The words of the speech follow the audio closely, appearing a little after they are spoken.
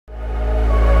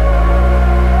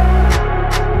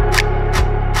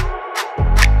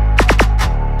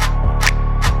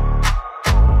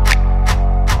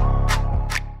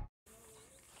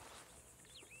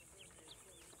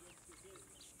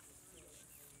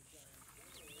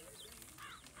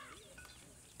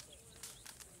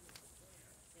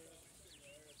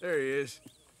There he is.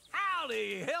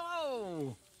 Howdy,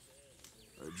 hello.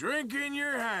 A drink in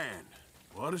your hand.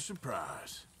 What a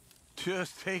surprise.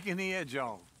 Just taking the edge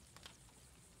off.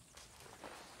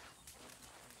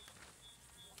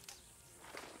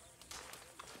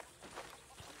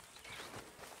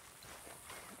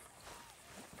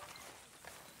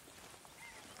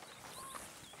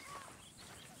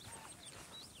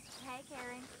 Hey,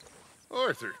 Karen.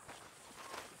 Arthur.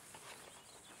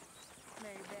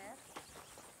 Mary Beth.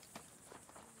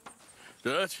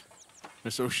 Dutch?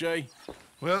 Miss O'Shea?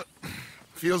 Well,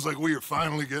 feels like we are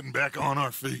finally getting back on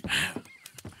our feet.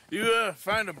 You,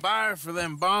 find a buyer for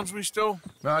them bonds we stole?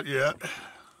 Not yet,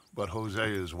 but Jose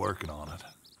is working on it.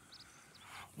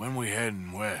 When we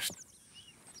heading west?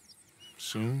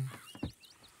 Soon?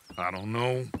 I don't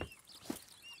know.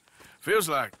 Feels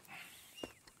like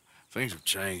things have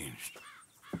changed.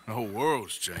 The whole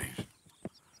world's changed.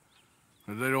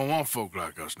 But they don't want folk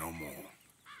like us no more.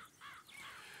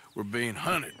 We're being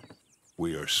hunted.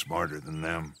 We are smarter than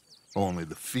them. Only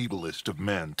the feeblest of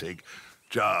men take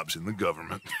jobs in the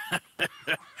government.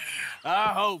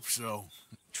 I hope so.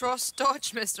 Trust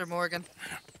Dutch, Mr. Morgan.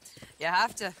 You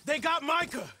have to. They got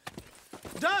Micah!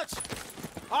 Dutch!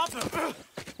 Arthur!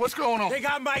 What's going on? They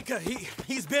got Micah.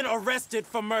 He's been arrested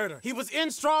for murder. He was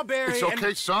in Strawberry. It's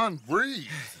okay, son. Breathe.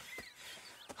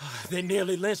 They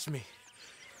nearly lynched me.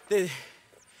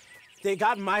 They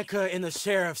got Micah and the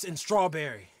sheriffs in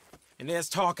Strawberry. And there's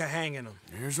talk of hanging him.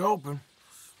 Here's hoping.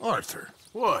 Arthur.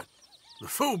 What? The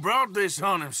fool brought this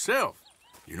on himself.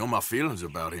 You know my feelings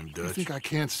about him, You Dutch. think I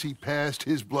can't see past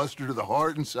his bluster to the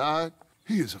heart inside?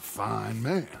 He is a fine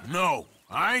man. No,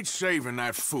 I ain't saving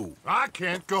that fool. I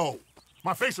can't go.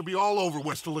 My face will be all over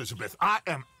West Elizabeth. I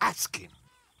am asking.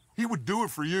 He would do it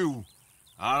for you.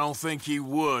 I don't think he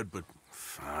would, but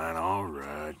fine, all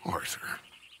right. Arthur.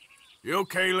 You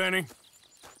okay, Lenny?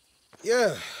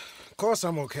 Yeah, of course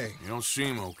I'm okay. You don't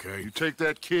seem okay. You take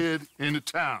that kid into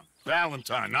town.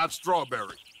 Valentine, not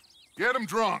Strawberry. Get him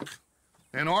drunk.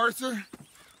 And Arthur,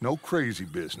 no crazy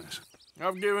business.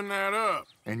 I've given that up.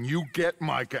 And you get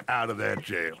Micah out of that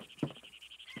jail.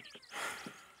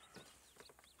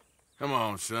 Come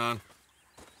on, son.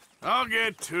 I'll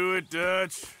get to it,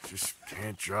 Dutch. Just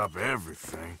can't drop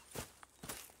everything.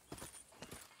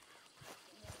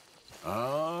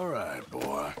 All right,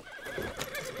 boy.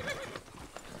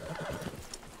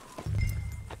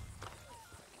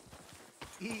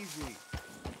 Easy.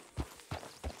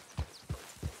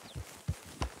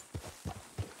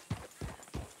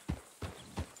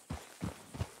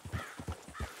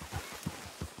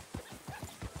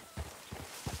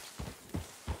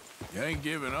 You ain't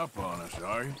giving up on us,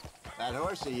 are you? That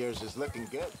horse of yours is looking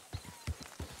good.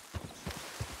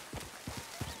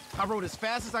 I rode as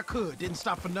fast as I could, didn't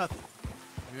stop for nothing.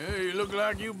 Yeah, you look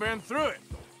like you've been through it.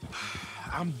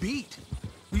 I'm beat.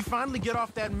 We finally get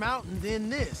off that mountain, then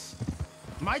this.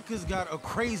 Micah's got a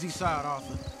crazy side,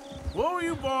 Arthur. What were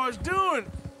you boys doing?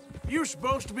 You were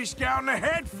supposed to be scouting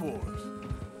ahead for us.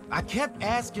 I kept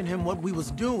asking him what we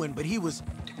was doing, but he was,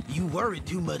 "You worry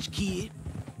too much, kid.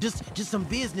 Just some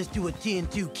business to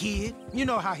attend to, kid." You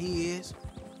know how he is.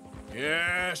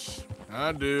 Yes,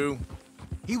 I do.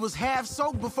 He was half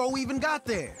soaked before we even got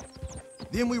there.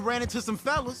 Then we ran into some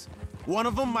fellas. One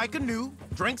of them Micah knew,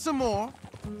 drank some more.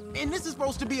 And this is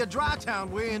supposed to be a dry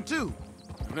town we're in, too.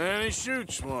 And then he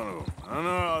shoots one of them. I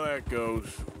know how that goes.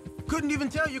 Couldn't even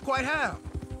tell you quite how.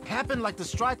 Happened like the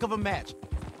strike of a match.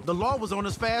 The law was on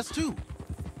us fast, too.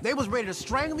 They was ready to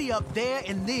strangle me up there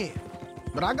and then.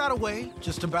 But I got away,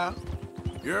 just about.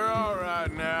 You're all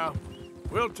right now.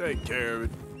 We'll take care of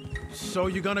it. So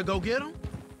you gonna go get him?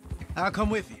 I'll come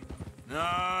with you.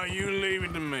 No, you leave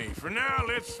it to me. For now,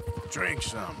 let's drink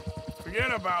some.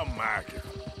 Forget about Micah.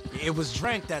 It was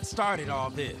drink that started all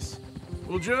this.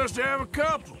 We'll just have a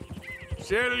couple.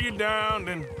 Settle you down,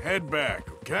 then head back,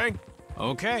 okay?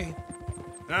 Okay.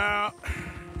 Now,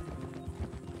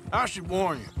 I should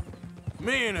warn you.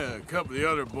 Me and a couple of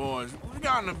the other boys, we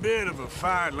got in a bit of a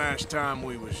fight last time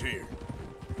we was here.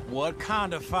 What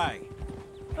kind of fight?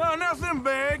 Oh, nothing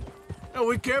big. No,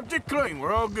 we kept it clean.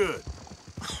 We're all good.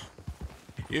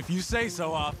 If you say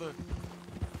so, Arthur.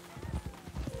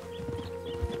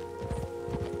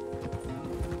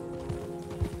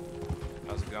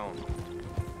 How's it going?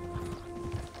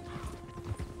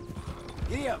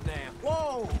 Giddy up, Dan.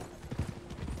 Whoa!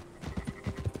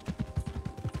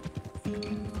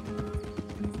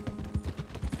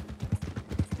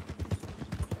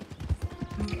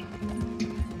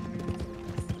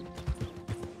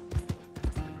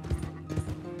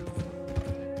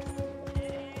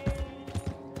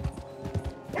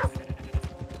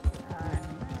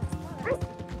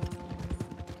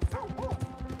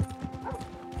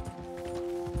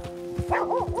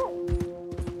 Hell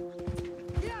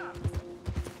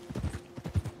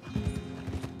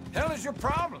is your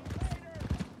problem?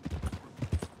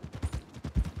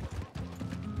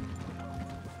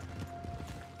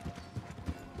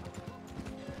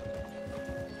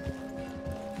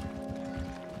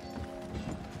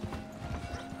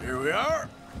 Here we are.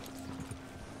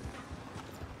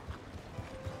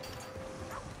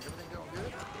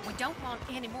 We don't want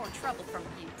any more trouble from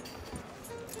you.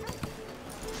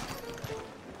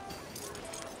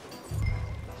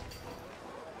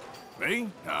 Me?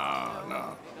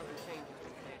 No.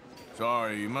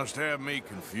 Sorry, you must have me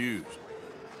confused.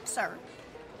 Sir.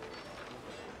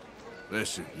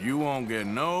 Listen, you won't get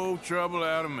no trouble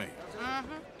out of me.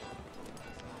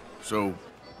 So,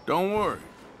 don't worry.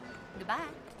 Goodbye.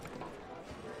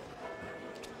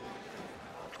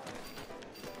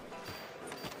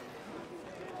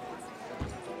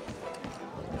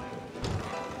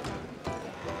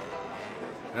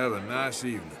 Have a nice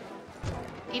evening.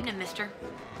 Evening, mister.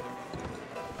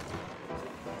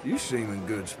 You seem in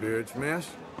good spirits, miss.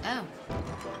 Oh,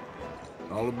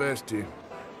 All the best to you.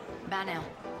 bye now.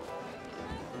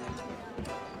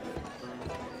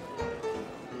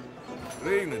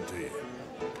 Good evening to you.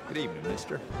 Good evening,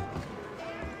 mister.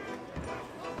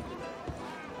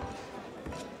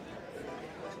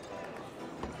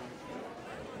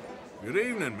 Good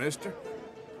evening, mister.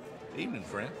 Evening,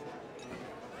 friend.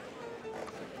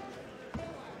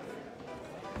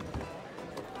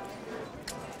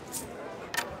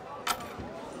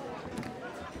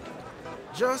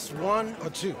 Just one or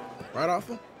two, right,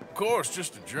 Arthur? Of course,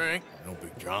 just a drink. No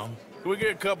big drama. Can we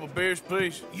get a couple beers,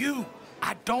 please?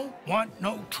 I don't want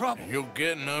no trouble. You'll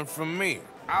get none from me.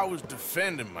 I was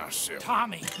defending myself.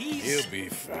 Tommy, he's... He'll be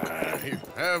fine. Here,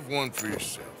 have one for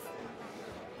yourself.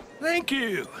 Thank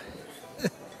you.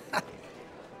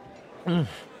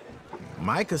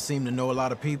 Micah seemed to know a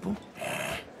lot of people.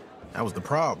 That was the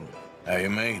problem. How you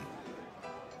mean?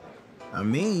 I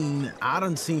mean, I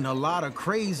done seen a lot of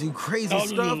crazy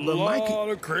stuff, but Micah...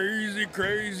 of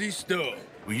crazy stuff.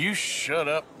 Will you shut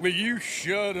up? Will you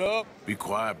shut up? Be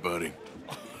quiet, buddy.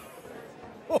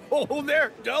 Oh,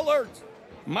 they're dullards.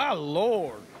 My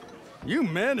lord, you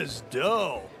men is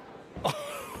dull.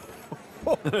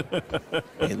 Hey,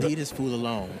 leave this fool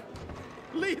alone.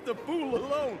 Leave the fool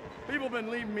alone. People been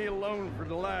leaving me alone for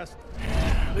the last...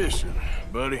 Listen,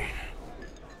 buddy.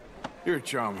 You're a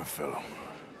charming fellow.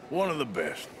 One of the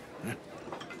best.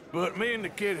 But me and the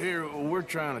kid here, we're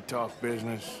trying to talk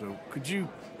business, so could you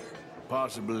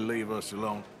possibly leave us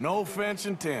alone? No offense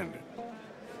intended.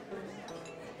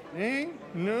 Ain't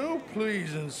no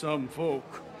pleasing some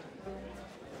folk.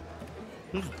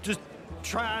 Just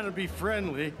trying to be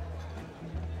friendly.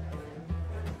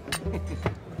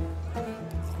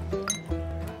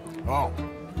 Oh.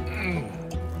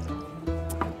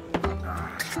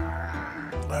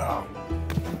 Oh.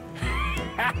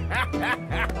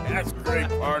 That's great,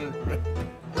 partner.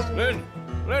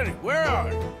 Lenny, where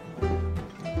are you?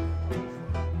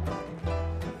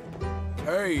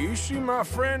 Hey, you see my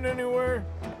friend anywhere?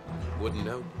 Wouldn't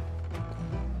know.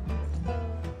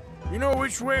 You know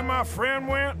which way my friend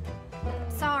went?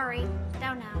 Sorry,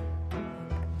 don't know.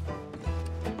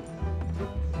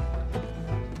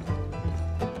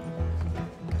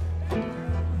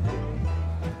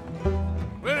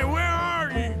 Lenny, where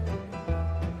are you?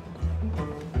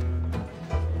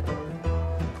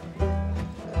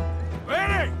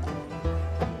 Lenny!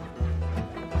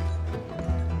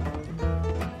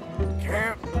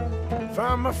 Can't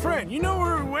find my friend. You know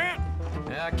where he went?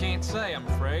 I can't say, I'm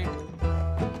afraid.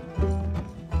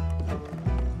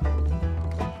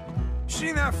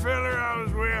 Seen that fella I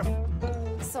was with?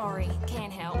 Sorry,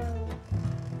 can't help.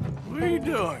 What are you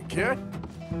doing, kid?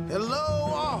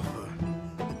 Hello, Arthur.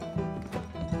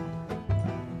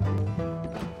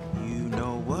 You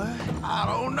know what? I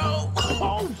don't know.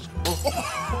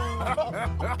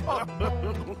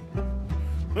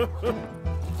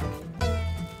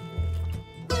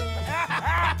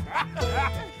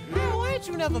 Man, why ain't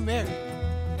you never married?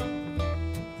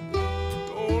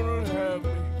 Gonna have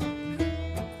me.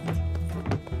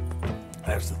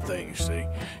 That's the thing, you see,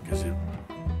 because it...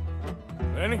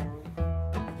 Lenny?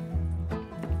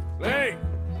 Lenny!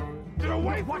 Get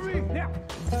away from me! Now!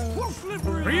 Whoa,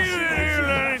 slippery! Are you in here,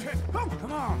 Lenny? Oh,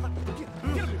 come on!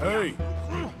 Get him! Hey,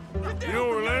 you know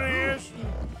where Lenny is?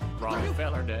 Wrong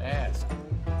feller to ask.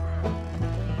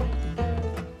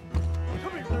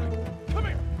 Come here, boy! Come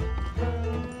here!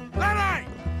 Lenny!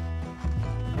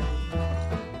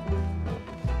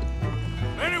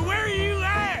 Lenny, where are you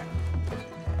at?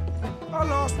 I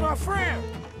lost my friend.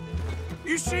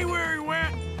 You see where he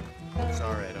went?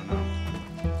 Sorry, I don't know.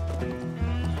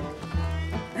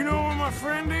 my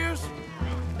friend is?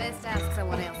 Best ask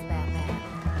someone else about that.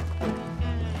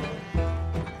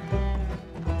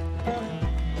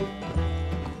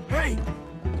 Hey,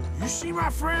 you see my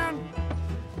friend?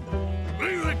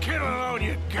 Leave the kid alone,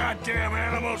 you goddamn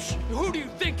animals. Who do you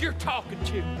think you're talking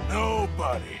to?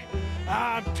 Nobody.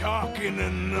 I'm talking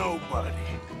to nobody.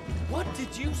 What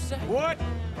did you say? What?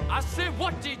 I said,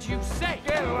 what did you say?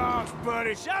 Get lost,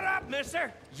 buddy. Shut up,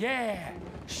 mister! Yeah,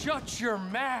 shut your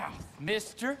mouth,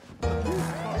 mister.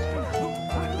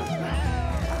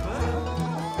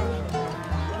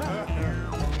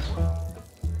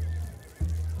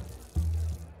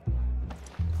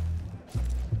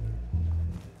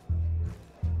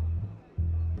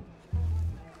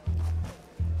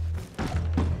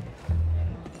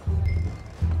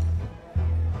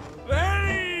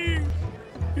 Lenny!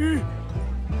 You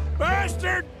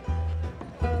bastard!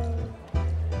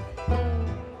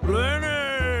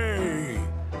 Lenny!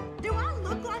 Do I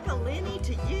look like a Lenny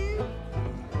to you?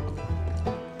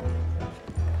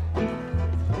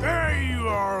 There you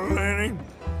are, Lenny.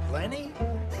 Lenny?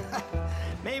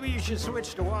 Maybe you should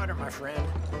switch to water, my friend.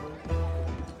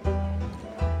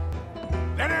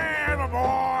 Lenny, my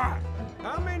boy!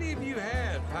 How many have you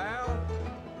had, pal?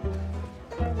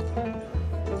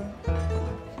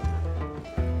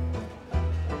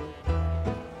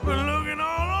 Been looking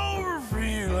all over for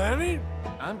you, Lenny.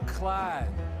 I'm Clyde.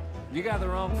 You got the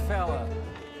wrong fella.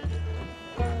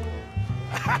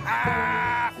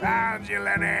 Found you,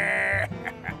 Lenny.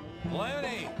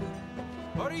 Lenny,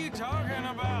 what are you talking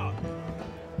about?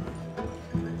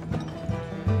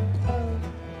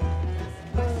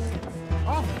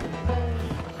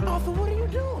 Arthur, what are you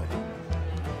doing?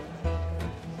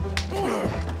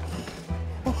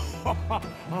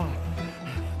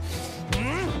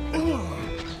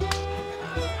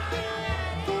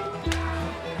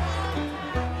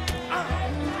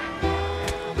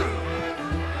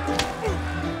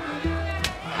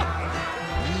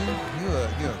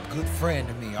 You're a good friend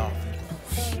to me, Arthur.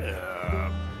 Shut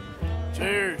up.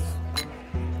 Cheers.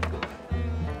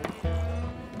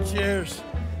 Cheers.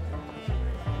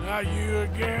 Not you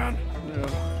again?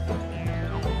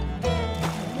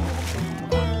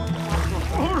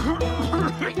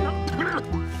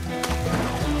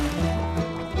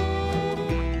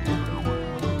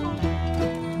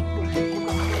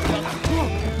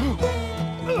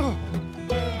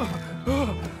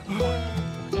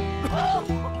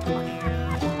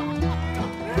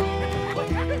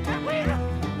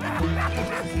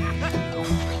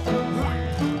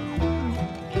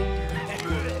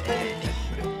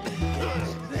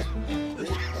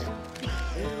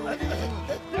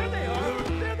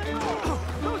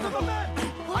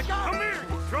 Come here,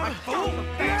 you drunk fool!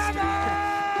 Damn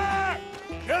it!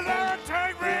 You'll never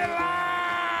take me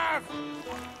alive!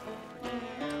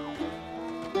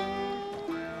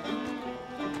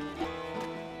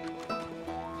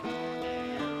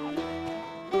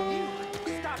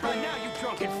 Stop right now, you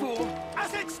drunken fool! I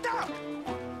said stop!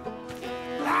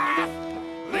 Life,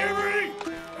 liberty,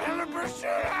 and the pursuit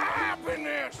of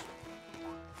happiness!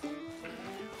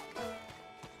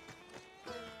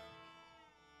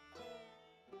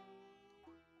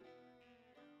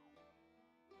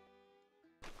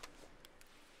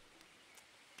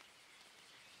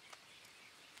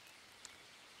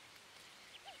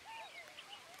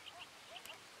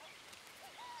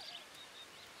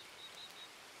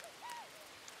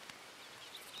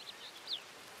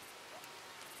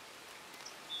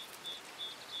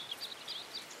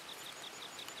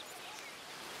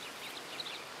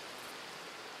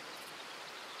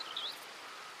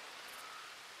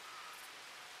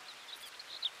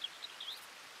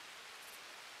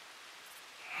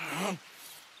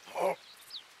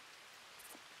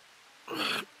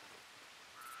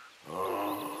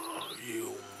 Oh,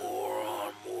 you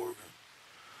moron, Morgan.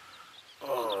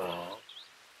 Oh,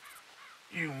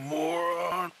 you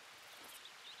moron.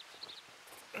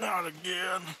 Not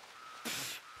again.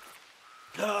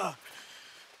 Oh.